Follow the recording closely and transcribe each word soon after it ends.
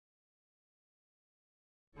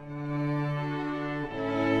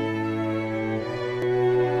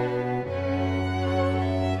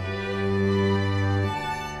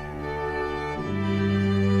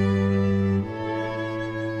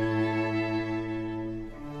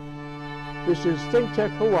This is ThinkTech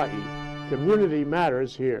Hawaii. Community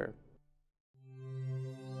matters here.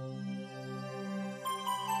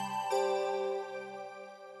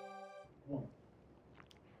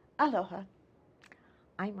 Aloha.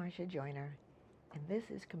 I'm Marsha Joyner, and this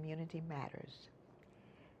is Community Matters.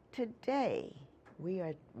 Today, we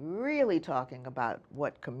are really talking about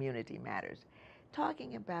what community matters,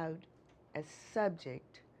 talking about a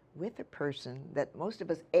subject with a person that most of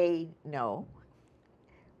us, know.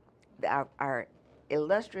 Our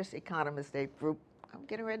illustrious economist, Dave I'm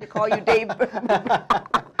getting ready to call you Dave.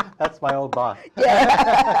 That's my old boss.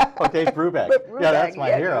 Yeah. Oh, Dave Brewbaker. Yeah, that's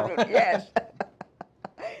my hero. Yes.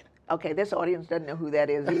 Okay, this audience doesn't know who that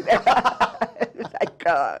is either. It's like,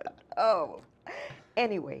 God. Oh.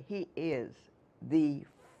 Anyway, he is the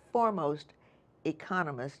foremost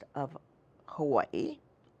economist of Hawaii.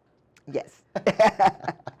 Yes.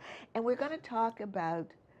 And we're going to talk about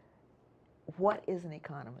what is an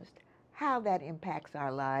economist, how that impacts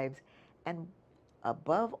our lives, and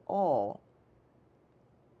above all,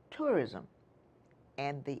 tourism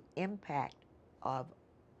and the impact of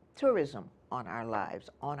tourism on our lives,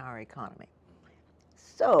 on our economy.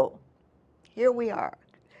 So, here we are.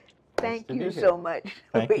 Thank you so much,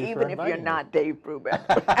 even if you're not Dave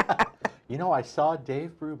Brewbaker. You know, I saw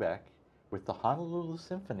Dave Brewbaker with the Honolulu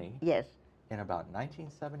Symphony. Yes. In about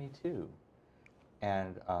 1972.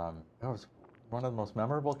 And it was one of the most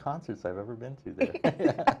memorable concerts I've ever been to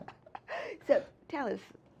there. So tell us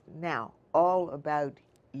now all about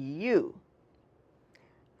you.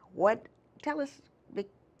 Tell us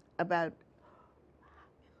about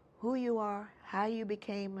who you are, how you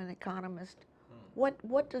became an economist.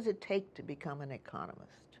 What does it take to become an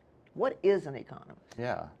economist? What is an economist?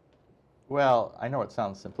 Yeah. Well, I know it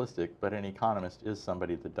sounds simplistic, but an economist is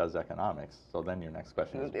somebody that does economics. So then your next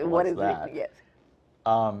question is, what what's is that? It? Yes.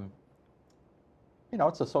 You know,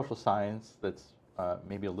 it's a social science that's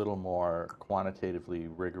maybe a little more quantitatively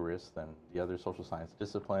rigorous than the other social science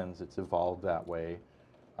disciplines. It's evolved that way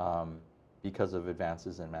because of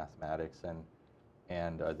advances in mathematics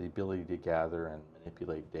and the ability to gather and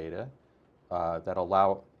manipulate data that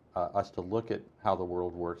allow us to look at how the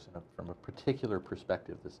world works from a particular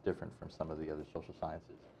perspective that's different from some of the other social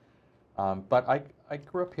sciences. But I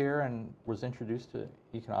grew up here and was introduced to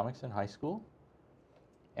economics in high school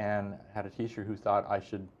and had a teacher who thought I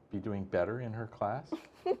should be doing better in her class.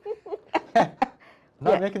 I'm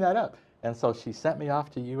not making that up. And so she sent me off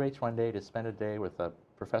to UH one day to spend a day with a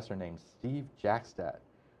professor named Steve Jackstad,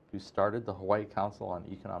 who started the Hawaii Council on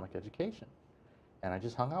Economic Education. And I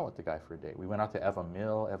just hung out with the guy for a day. We went out to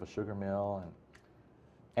Eva Sugar Mill,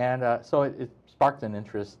 and so it sparked an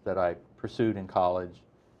interest that I pursued in college,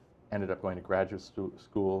 ended up going to graduate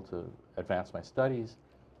school to advance my studies,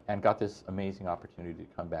 and got this amazing opportunity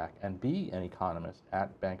to come back and be an economist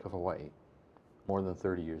at Bank of Hawaii more than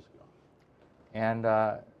 30 years ago. And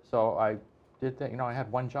so I did that. You know, I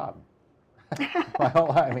had one job. My whole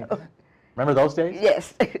life. I mean, remember those days?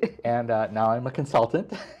 Yes. And now I'm a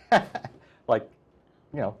consultant, like,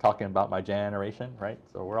 you know, talking about my generation, right?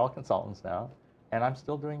 So we're all consultants now, and I'm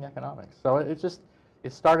still doing economics. So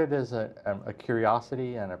it started as a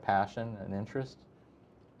curiosity and a passion and interest.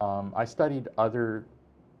 I studied other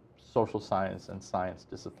social science and science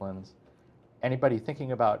disciplines. Anybody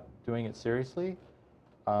thinking about doing it seriously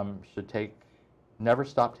should never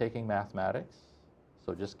stop taking mathematics.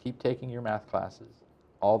 So just keep taking your math classes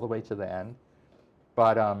all the way to the end.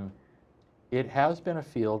 But it has been a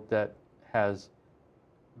field that has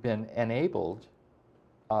been enabled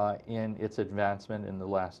in its advancement in the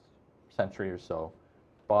last century or so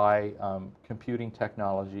by computing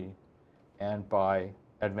technology and by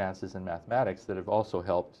advances in mathematics that have also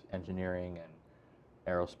helped engineering and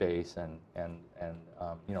aerospace and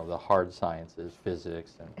you know, the hard sciences,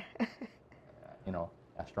 physics and you know,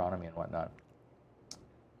 astronomy and whatnot.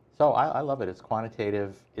 So I love it. It's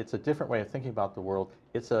quantitative. It's a different way of thinking about the world.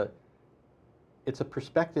 It's a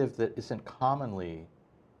perspective that isn't commonly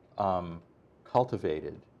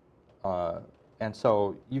cultivated. And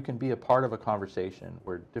so you can be a part of a conversation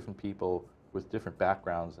where different people with different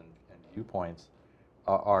backgrounds and viewpoints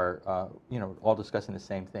are you know, all discussing the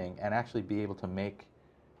same thing and actually be able to make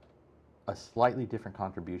a slightly different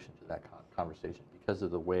contribution to that conversation because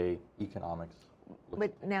of the way economics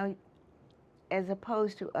looks. But now, as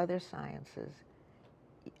opposed to other sciences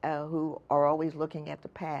who are always looking at the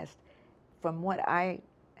past, from what I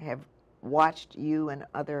have watched you and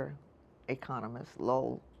other economists,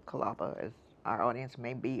 Lowell Kalapa, as our audience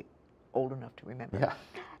may be old enough to remember,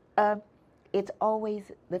 it's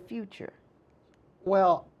always the future.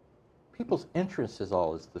 Well, people's interest is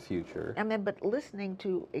always the future. I mean, but listening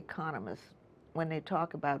to economists when they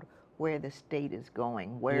talk about where the state is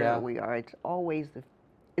going, where Yeah. we are. It's always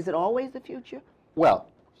is it always the future? Well,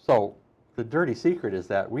 so the dirty secret is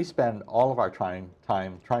that we spend all of our time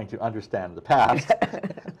trying to understand the past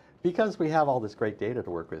because we have all this great data to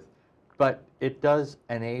work with. But it does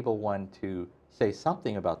enable one to say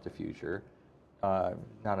something about the future,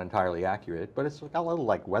 not entirely accurate, but it's a little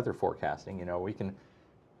like weather forecasting. You know, we can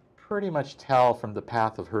pretty much tell from the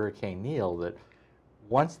path of Hurricane Neil that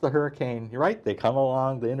once the hurricane, you're right, they come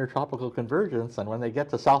along the intertropical convergence, and when they get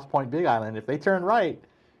to South Point Big Island, if they turn right,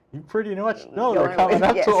 you pretty much know they're coming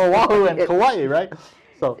up Yes. to Oahu and Kauai, right?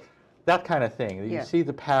 So that kind of thing. You Yeah. see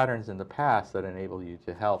the patterns in the past that enable you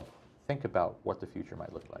to help think about what the future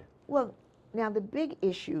might look like. Well, now the big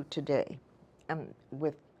issue today,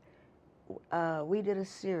 we did a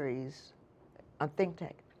series on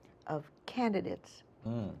ThinkTech of candidates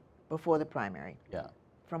before the primary Yeah.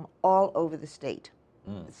 from all over the state,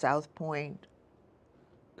 Mm. South Point,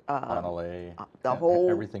 Honolulu, the whole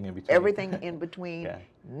everything in between. everything in between, Yeah.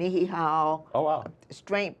 Nihihau, Oh, wow.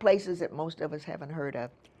 strange places that most of us haven't heard of.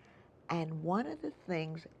 And one of the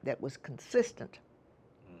things that was consistent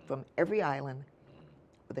from every island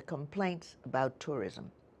were the complaints about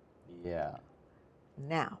tourism. Yeah.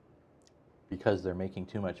 Now, Because they're making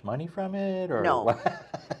too much money from it, or No. what?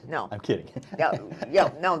 No. I'm kidding.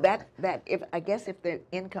 no, that if I guess if their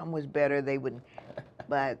income was better, they would.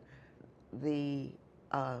 But the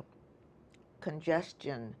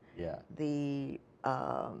congestion, Yeah. the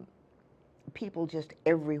people just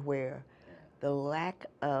everywhere, the lack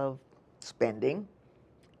of spending,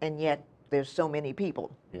 and yet there's so many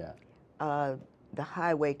people. Yeah. The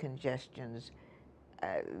highway congestions.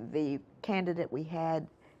 The candidate we had,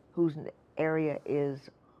 whose area is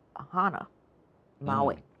Hana,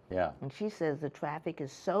 Maui, Yeah. and she says the traffic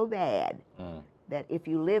is so bad that if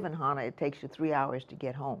you live in Hana, it takes you 3 hours to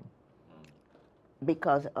get home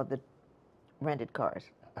because of the rented cars.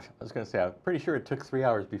 I was going to say, I'm pretty sure it took 3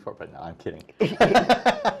 hours before, but no, I'm kidding.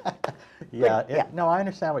 Yeah. No, I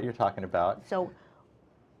understand what you're talking about. So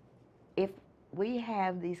if we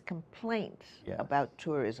have these complaints Yeah. about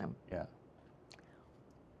tourism, Yeah.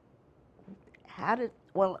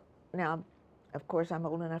 now, of course, I'm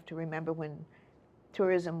old enough to remember when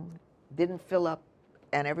tourism didn't fill up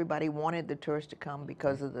and everybody wanted the tourists to come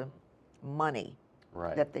because of the money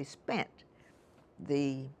Right. that they spent.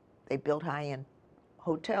 They built high-end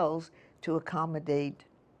hotels to accommodate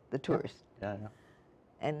the tourists. Yeah.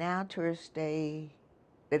 And now tourists they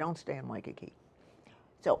don't stay in Waikiki.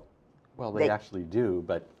 So, Well, they actually do,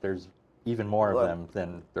 but there's even more of them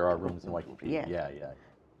than there are rooms in Waikiki. Yeah. Yeah.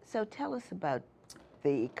 so tell us about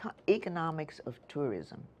the economics of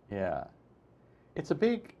tourism. Yeah. It's a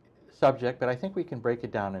big subject, but I think we can break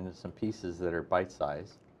it down into some pieces that are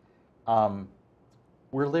bite-sized.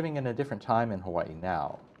 We're living in a different time in Hawaii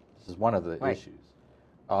now. This is one of the Right. issues.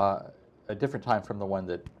 A different time from the one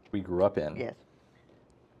that we grew up in. Yes.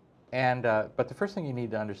 And but the first thing you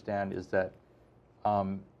need to understand is that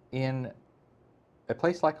in a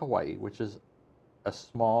place like Hawaii, which is a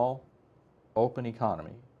small, open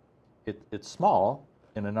economy, it's small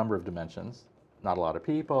in a number of dimensions. Not a lot of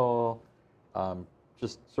people,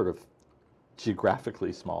 just sort of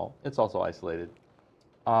geographically small. It's also isolated,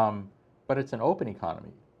 but it's an open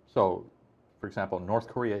economy. So, for example, North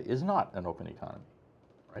Korea is not an open economy,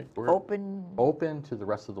 right? We're open to the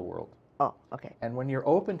rest of the world. Oh, okay. And when you're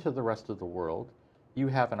open to the rest of the world, you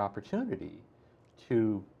have an opportunity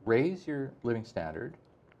to raise your living standard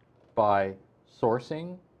by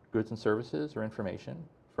sourcing goods and services or information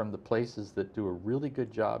from the places that do a really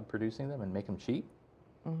good job producing them and make them cheap.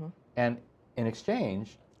 And in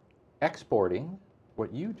exchange, exporting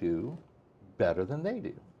what you do better than they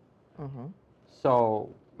do.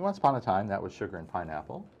 So once upon a time, that was sugar and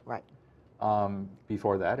pineapple. Right.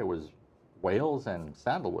 Before that, it was whales and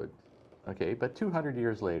sandalwood. Okay, but 200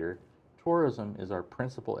 years later, tourism is our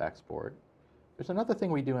principal export. There's another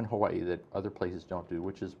thing we do in Hawaii that other places don't do,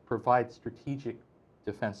 which is provide strategic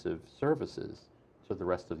defensive services to the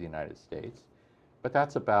rest of the United States. But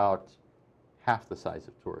that's about half the size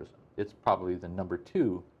of tourism. It's probably the number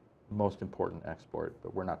 2 most important export,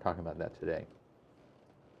 but we're not talking about that today.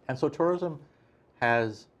 And so tourism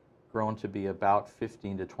has grown to be about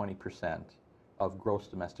 15 to 20% of gross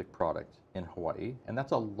domestic product in Hawaii, and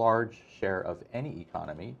that's a large share of any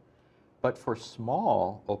economy. But for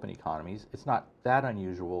small open economies, it's not that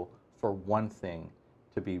unusual for one thing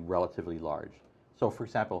to be relatively large. So for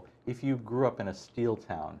example, if you grew up in a steel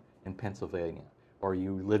town in Pennsylvania, or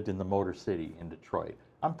you lived in the Motor City in Detroit,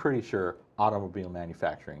 I'm pretty sure automobile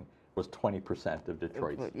manufacturing was 20% of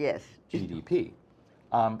Detroit's Yes. GDP.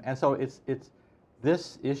 And so it's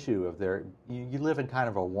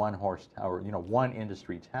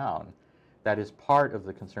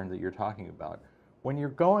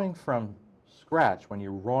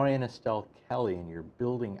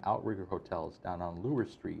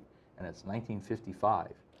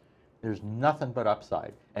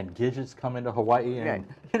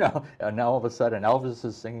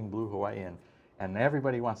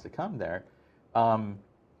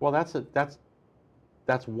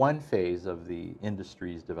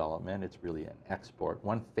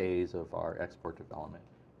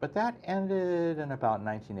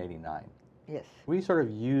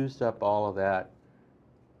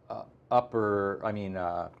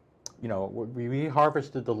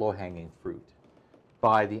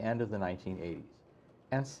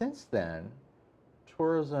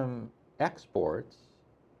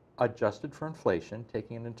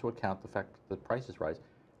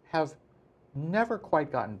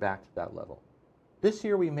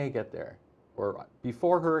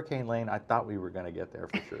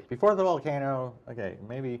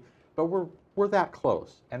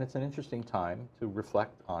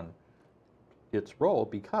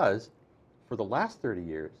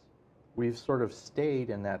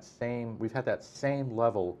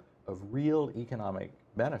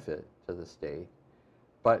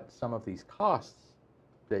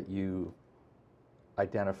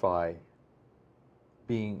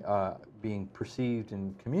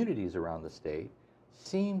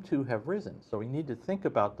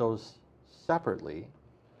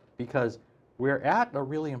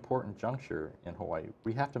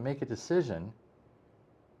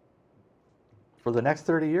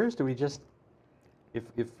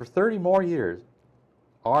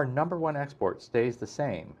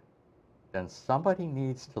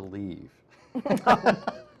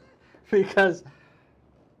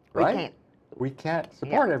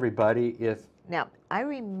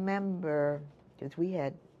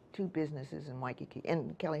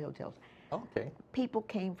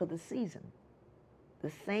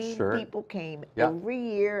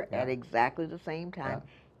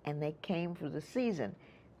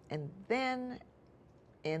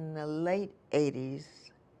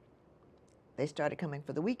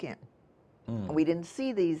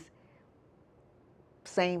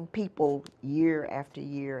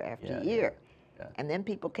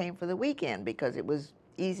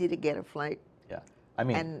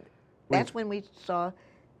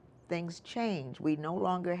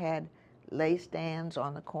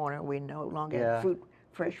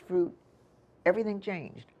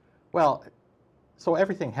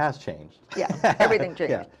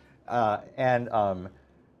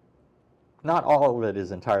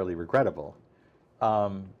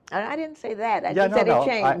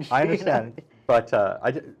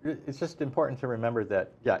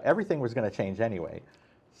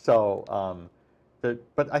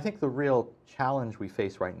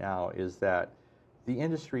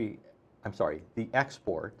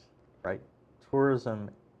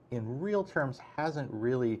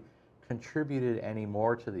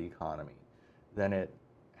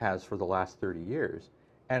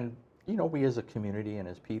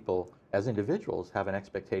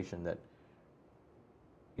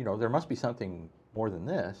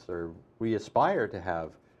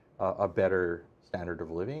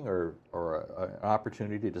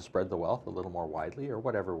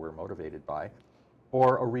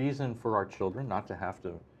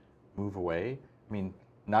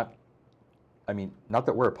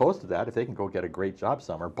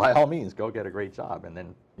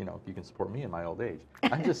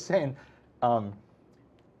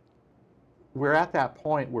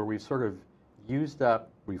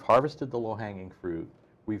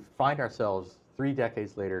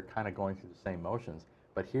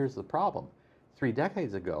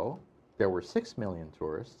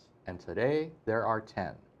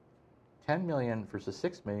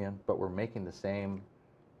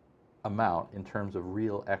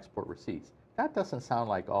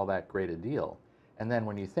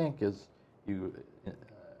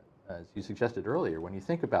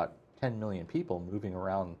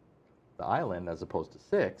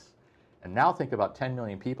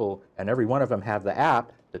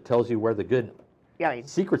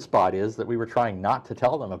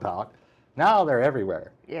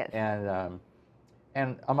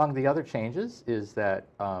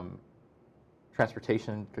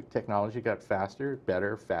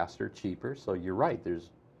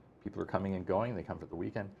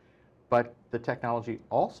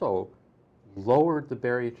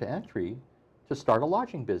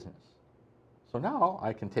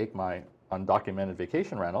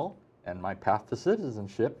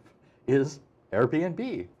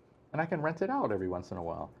Airbnb, and I can rent it out every once in a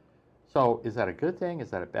while. So is that a good thing? Is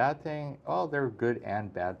that a bad thing? Oh, there are good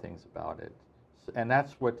and bad things about it. And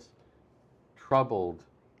that's what's troubled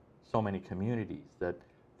so many communities, that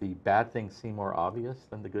the bad things seem more obvious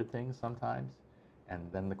than the good things sometimes. And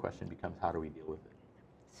then the question becomes, how do we deal with it?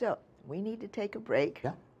 So we need to take a break.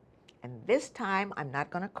 Yeah. And this time, I'm not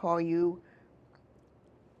going to call you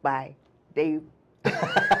by Dave.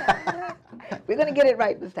 We're going to get it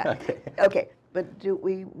right this time. Okay. Okay. But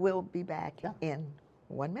we will be back in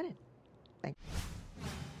 1 minute. Thank you.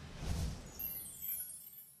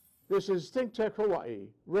 This is ThinkTech Hawaii,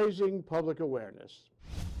 raising public awareness.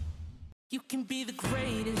 You can be the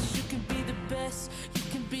greatest, you can be the best, you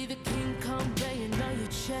can be the King Kong banging on your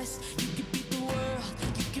chest. You can beat the world,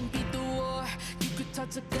 you can beat the war, you could talk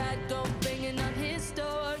to God, go banging on his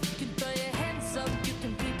door. You can throw your hands up, you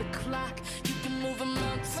can beat the clock, you can move a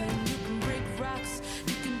mountain, you can break rocks,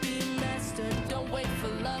 you can be a master, don't wait for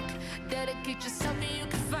luck. Dedicate yourself and you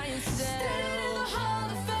can find yourself. Stand in the Hall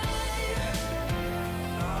of Fame.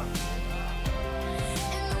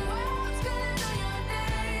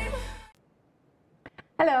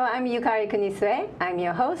 Hello, I'm Yukari Kunisue. I'm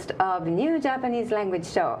your host of the new Japanese language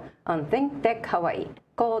show on ThinkTech Hawaii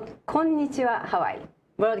called Konnichiwa Hawaii,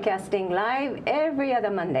 broadcasting live every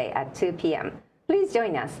other Monday at 2 p.m. Please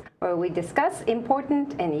join us where we discuss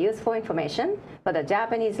important and useful information for the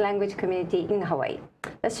Japanese language community in Hawaii.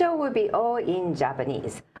 The show will be all in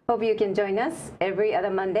Japanese. Hope you can join us every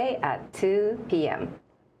other Monday at 2 p.m.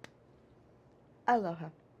 Aloha.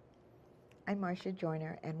 I'm Marsha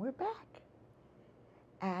Joyner, and we're back.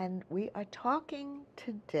 And we are talking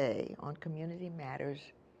today on Community Matters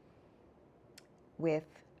with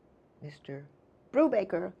Mr.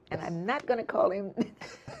 Brewbaker, and I'm not going to call him,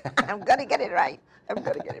 I'm going to get it right. I'm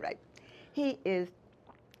going to get it right. He is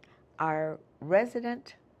our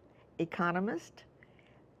resident economist,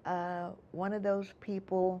 one of those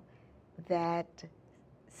people that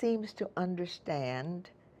seems to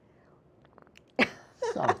understand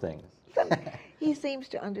Some things. He seems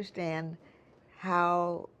to understand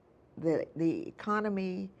how the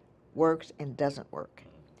economy works and doesn't work,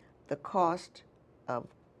 the cost of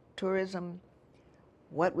tourism,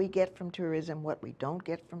 what we get from tourism, what we don't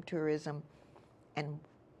get from tourism, and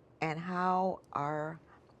how our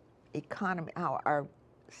economy, how our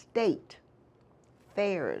state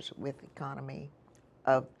fares with economy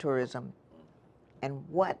of tourism, and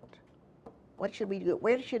what should we do?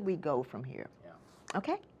 Where should we go from here? Yeah.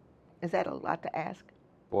 Okay, is that a lot to ask?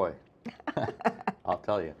 Boy, I'll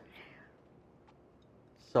tell you.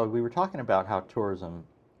 So we were talking about how tourism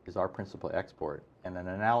is our principal export, and an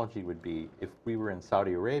analogy would be if we were in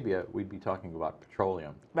Saudi Arabia, we'd be talking about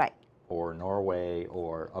petroleum. Right. Or Norway,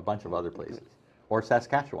 or a bunch of other places. Or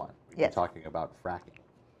Saskatchewan, we'd be talking about fracking.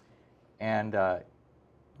 And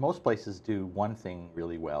most places do one thing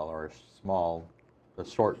really well, or a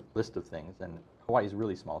short list of things, and Hawaii is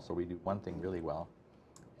really small, so we do one thing really well,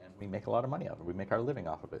 and we make a lot of money off of it. We make our living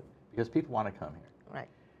off of it, because people want to come here. Right.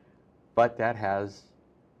 But that has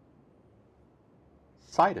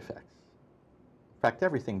side effects. In fact,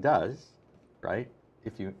 everything does, right?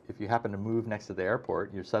 If you happen to move next to the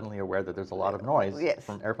airport, you're suddenly aware that there's a lot of noise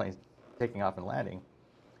from airplanes taking off and landing.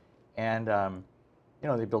 And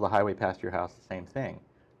they build a highway past your house, the same thing.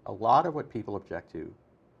 A lot of what people object to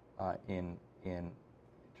in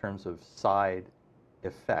terms of side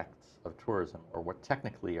effects of tourism, or what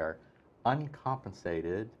technically are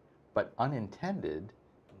uncompensated but unintended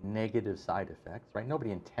negative side effects, right? Nobody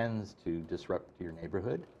intends to disrupt your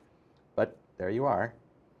neighborhood, but there you are.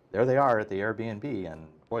 There they are at the Airbnb, and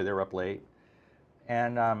boy, they're up late.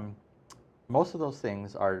 And most of those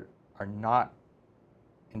things are not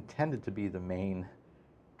intended to be the main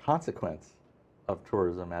consequence of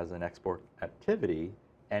tourism as an export activity,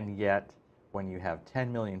 and yet when you have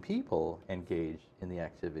 10 million people engaged in the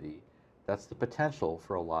activity, that's the potential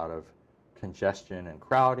for a lot of congestion and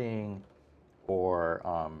crowding, or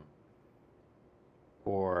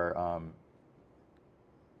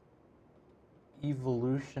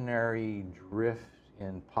evolutionary drift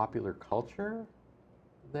in popular culture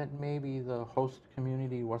that maybe the host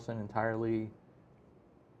community wasn't entirely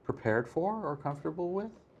prepared for or comfortable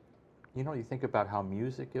with. You know, you think about how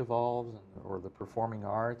music evolves, or the performing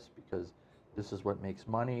arts, because this is what makes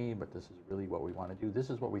money, but this is really what we want to do. This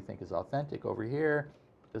is what we think is authentic over here.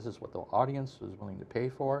 This is what the audience is willing to pay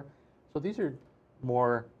for. So these are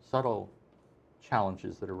more subtle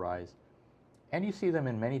challenges that arise. And you see them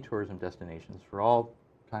in many tourism destinations for all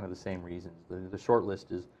kind of the same reasons. The short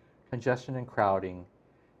list is congestion and crowding,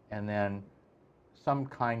 and then some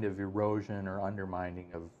kind of erosion or undermining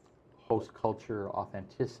of host culture,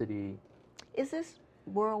 authenticity. Is this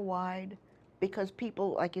worldwide? Because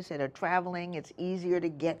people, like you said, are traveling. It's easier to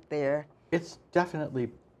get there. It's definitely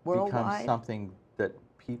become Worldwide? something that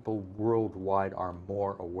people worldwide are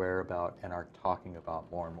more aware about and are talking about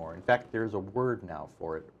more and more. In fact, there's a word now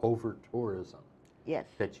for it, overtourism, Yes.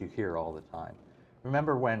 that you hear all the time.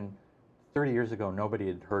 Remember when 30 years ago nobody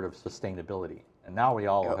had heard of sustainability, and now we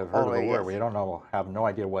all have heard of the word. yes. We don't know, have no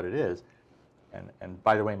idea what it is. And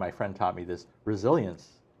by the way, my friend taught me this: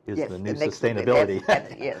 resilience is Yes, the new next- sustainability.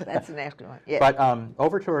 Yes, that's the next one. Yes. But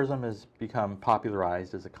overtourism has become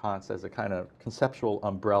popularized as a kind of conceptual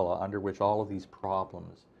umbrella under which all of these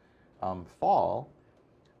problems fall.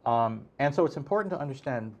 And so it's important to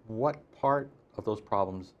understand what part of those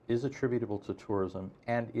problems is attributable to tourism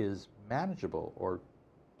and is manageable, or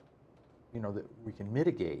that we can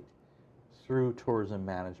mitigate through tourism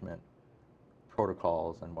management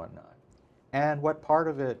protocols and whatnot, and what part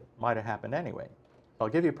of it might have happened anyway. I'll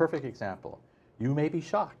give you a perfect example. You may be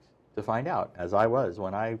shocked to find out, as I was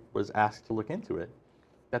when I was asked to look into it,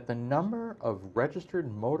 that the number of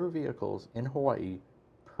registered motor vehicles in Hawaii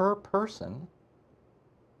per person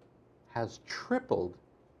has tripled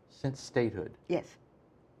since statehood. Yes.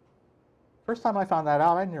 First time I found that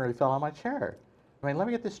out, I nearly fell on my chair. I mean, let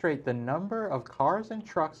me get this straight. The number of cars and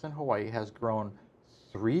trucks in Hawaii has grown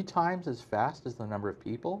 3 times as fast as the number of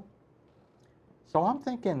people. So I'm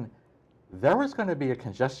thinking there was going to be a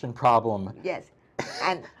congestion problem, Yes.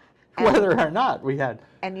 And whether or not we had.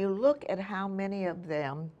 and you look at how many of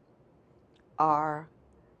them are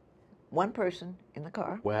one person in the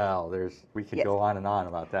car, Well, we could Yes. go on and on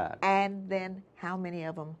about that. and then how many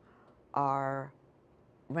of them are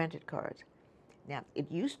rented cars. Now,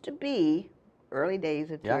 it used to be, early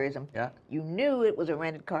days of Yeah, tourism, yeah. you knew it was a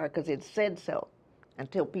rented car because it said so,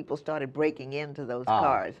 until people started breaking into those Ah,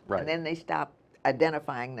 cars. right. And then they stopped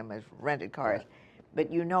identifying them as rented cars. Yeah.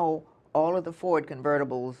 But all of the Ford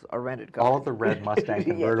convertibles are rented cars. All of the red Mustang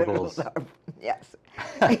Yeah, convertibles. those are- yes.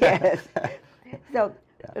 Yes. So,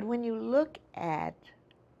 Yeah. but when you look at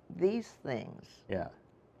these things, Yeah,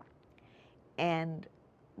 and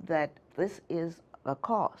that this is a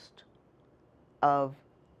cost of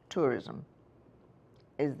tourism,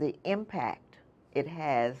 is the impact it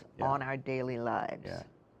has Yeah. on our daily lives. yeah.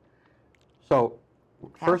 So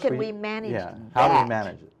How first can we manage how do we that?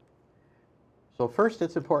 manage it? So first,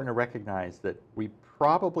 it's important to recognize that we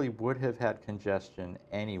probably would have had congestion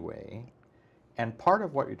anyway, and part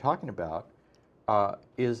of what you're talking about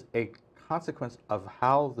is a consequence of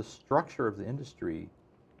how the structure of the industry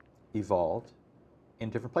evolved in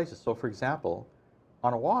different places. So for example,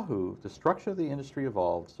 on Oahu, the structure of the industry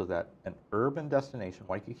evolved so that an urban destination,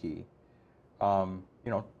 Waikiki,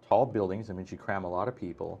 tall buildings, that means you cram a lot of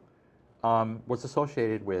people, was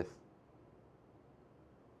associated with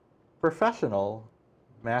professional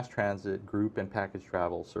mass transit, group, and package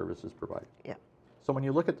travel services provided. Yeah. So when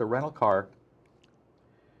you look at the rental car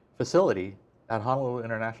facility at Honolulu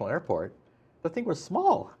International Airport, the thing was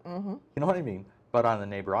small. Mm-hmm. You know what I mean? But on the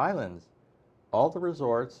neighbor islands, all the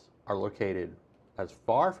resorts are located as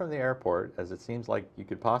far from the airport as it seems like you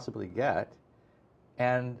could possibly get,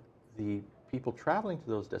 and the people traveling to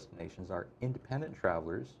those destinations are independent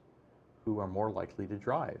travelers who are more likely to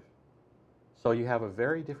drive. So you have a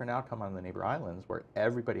very different outcome on the neighbor islands where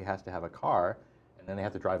everybody has to have a car, and then they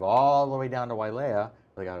have to drive all the way down to Wailea.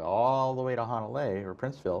 They got all the way to Honolulu or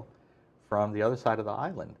Princeville from the other side of the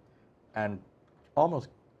island, and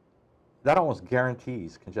that almost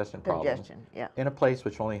guarantees congestion problems Congestion, yeah. in a place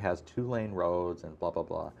which only has 2-lane roads and blah blah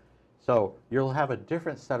blah. So you'll have a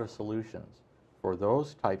different set of solutions for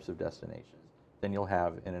those types of destinations than you'll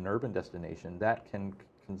have in an urban destination that can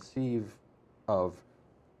conceive of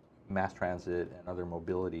mass transit and other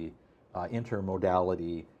mobility,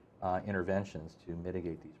 intermodality interventions to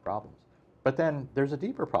mitigate these problems. But then there's a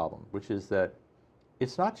deeper problem, which is that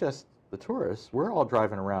it's not just the tourists. We're all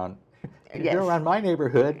driving around. You Yes. go around my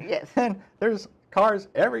neighborhood, Yes. and there's cars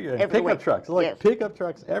everywhere, and Everywhere. pickup trucks, like Yes. pickup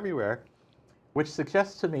trucks everywhere, which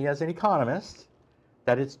suggests to me as an economist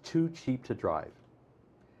that it's too cheap to drive.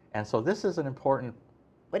 And so this is an important,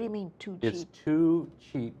 What do you mean too it's cheap? too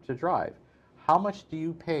cheap to drive. How much do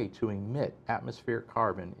you pay to emit atmospheric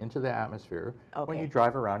carbon into the atmosphere when Okay. you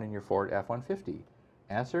drive around in your Ford F-150?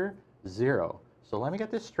 Answer, 0. So let me get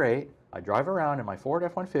this straight. I drive around in my Ford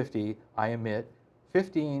F-150, I emit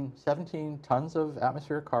 15, 17 tons of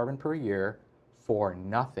atmospheric carbon per year for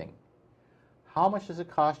nothing. How much does it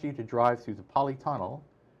cost you to drive through the polytunnel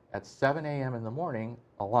at 7 a.m. in the morning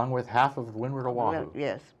along with half of Windward Oahu?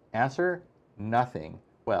 Yes. Answer, nothing.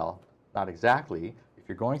 Well, not exactly. If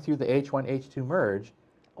you're going through the H1, H2 merge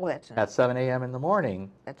Well, at 7 a.m. in the morning,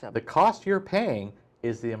 that's a the cost you're paying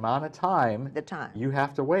is the amount of time The time. you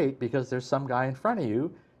have to wait because there's some guy in front of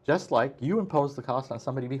you, just like you impose the cost on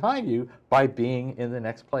somebody behind you by being in the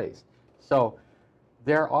next place. So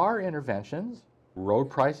there are interventions. Road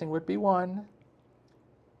pricing would be one.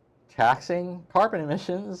 Taxing carbon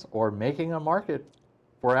emissions or making a market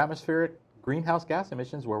for atmospheric greenhouse gas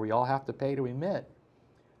emissions where we all have to pay to emit,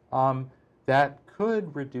 that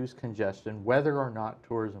could reduce congestion whether or not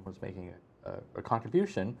tourism was making a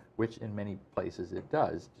contribution, which in many places it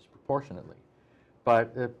does disproportionately.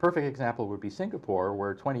 But a perfect example would be Singapore,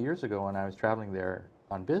 where 20 years ago when I was traveling there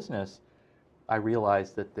on business, I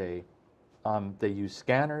realized that they use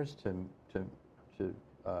scanners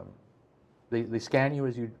they scan you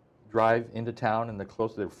as you drive into town, and the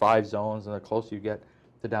closer, there are 5 zones, and the closer you get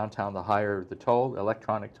to downtown, the higher the toll,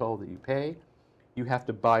 electronic toll that you pay. You have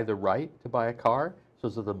to buy the right to buy a car, so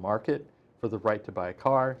there's the market for the right to buy a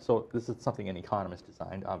car. So this is something an economist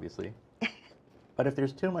designed, obviously. But if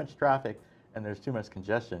there's too much traffic and there's too much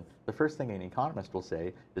congestion, the first thing an economist will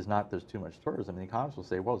say is not there's too much tourism. The economist will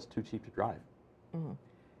say, well, it's too cheap to drive. Mm-hmm.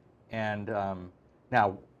 And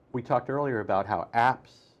now, we talked earlier about how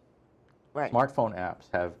apps, right, smartphone apps,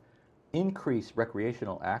 have increased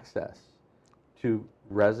recreational access to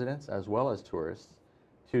residents as well as tourists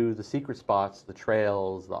to the secret spots, the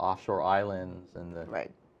trails, the offshore islands, and the...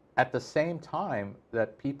 Right. At the same time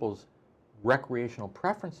that people's recreational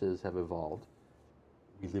preferences have evolved,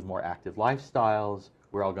 we live more active lifestyles.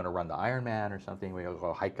 We're all going to run the Ironman or something. We'll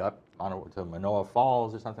go hike up to Manoa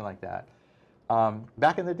Falls or something like that.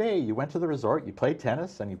 Back in the day, you went to the resort, you played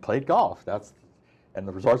tennis, and you played golf. And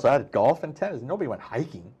the resorts had golf and tennis. Nobody went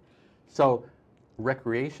hiking. So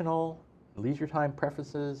recreational, leisure time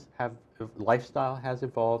preferences lifestyle has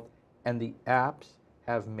evolved, and the apps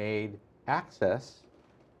have made access,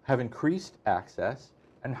 have increased access.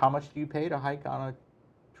 And how much do you pay to hike on a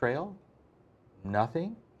trail?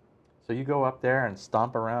 Nothing. So you go up there and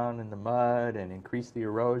stomp around in the mud and increase the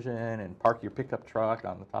erosion and park your pickup truck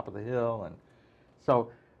on the top of the hill. And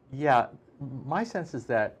so, yeah, my sense is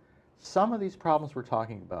that some of these problems we're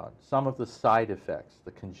talking about, some of the side effects,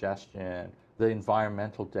 the congestion, the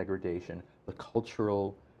environmental degradation, the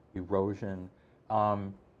cultural erosion, are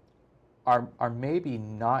maybe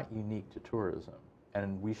not unique to tourism.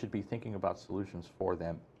 And we should be thinking about solutions for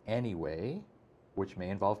them anyway, which may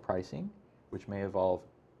involve pricing, which may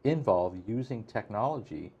involve using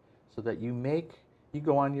technology so that you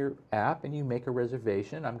go on your app and you make a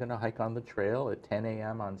reservation. I'm going to hike on the trail at 10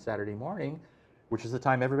 a.m. on Saturday morning, which is the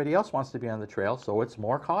time everybody else wants to be on the trail, so it's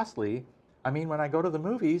more costly. I mean, when I go to the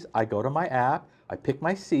movies, I go to my app, I pick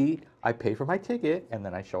my seat, I pay for my ticket, and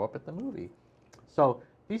then I show up at the movie. So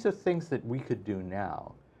these are things that we could do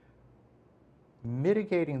now.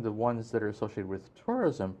 Mitigating the ones that are associated with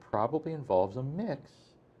tourism probably involves a mix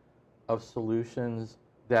of solutions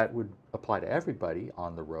that would apply to everybody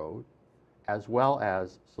on the road, as well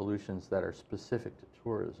as solutions that are specific to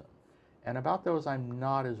tourism. And about those, I'm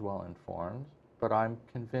not as well informed, but I'm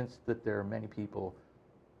convinced that there are many people,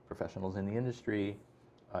 professionals in the industry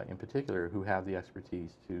in particular, who have the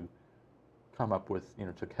expertise to come up with,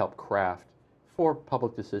 to help craft for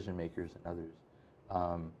public decision makers and others,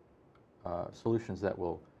 solutions that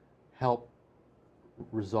will help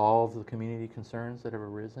resolve the community concerns that have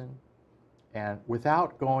arisen, and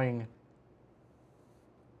without going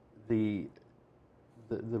the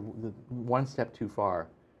one step too far,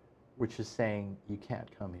 which is saying you can't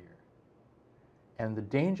come here. And the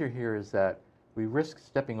danger here is that we risk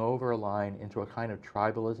stepping over a line into a kind of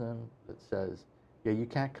tribalism that says, yeah, you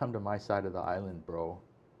can't come to my side of the island, bro.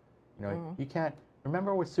 You can't.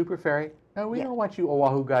 Remember with Super Ferry? No, we don't want you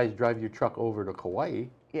Oahu guys drive your truck over to Kauai.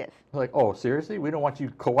 Yes. Like, oh, seriously? We don't want you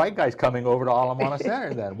Kauai guys coming over to Ala Moana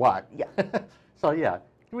Center then. What? Yeah. So, yeah,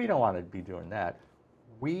 we don't want to be doing that.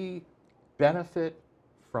 We benefit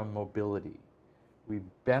from mobility. We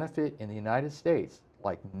benefit in the United States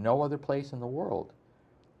like no other place in the world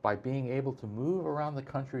by being able to move around the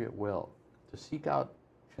country at will, to seek out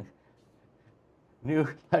new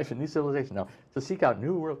life and new civilization. No, to seek out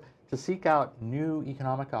new world, to seek out new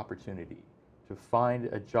economic opportunity, to find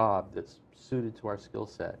a job that's suited to our skill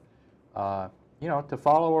set, to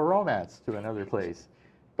follow a romance to another place.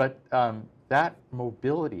 But that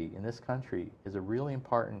mobility in this country is a really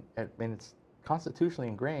important, and it's constitutionally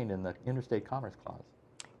ingrained in the Interstate Commerce Clause.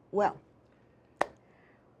 Well,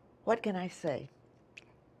 what can I say?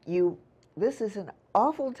 This is an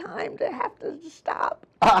awful time to have to stop.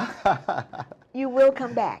 You will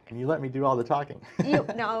come back. And you let me do all the talking.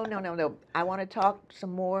 No. I want to talk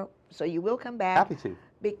some more, so you will come back. Happy to.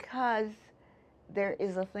 Because there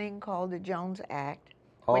is a thing called the Jones Act,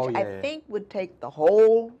 Oh, which yeah, I think would take the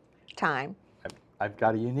whole time. I've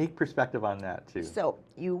got a unique perspective on that too. So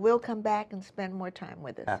you will come back and spend more time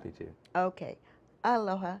with us. Happy to. Okay.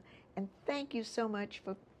 Aloha. And thank you so much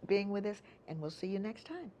for being with us, and we'll see you next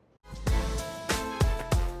time.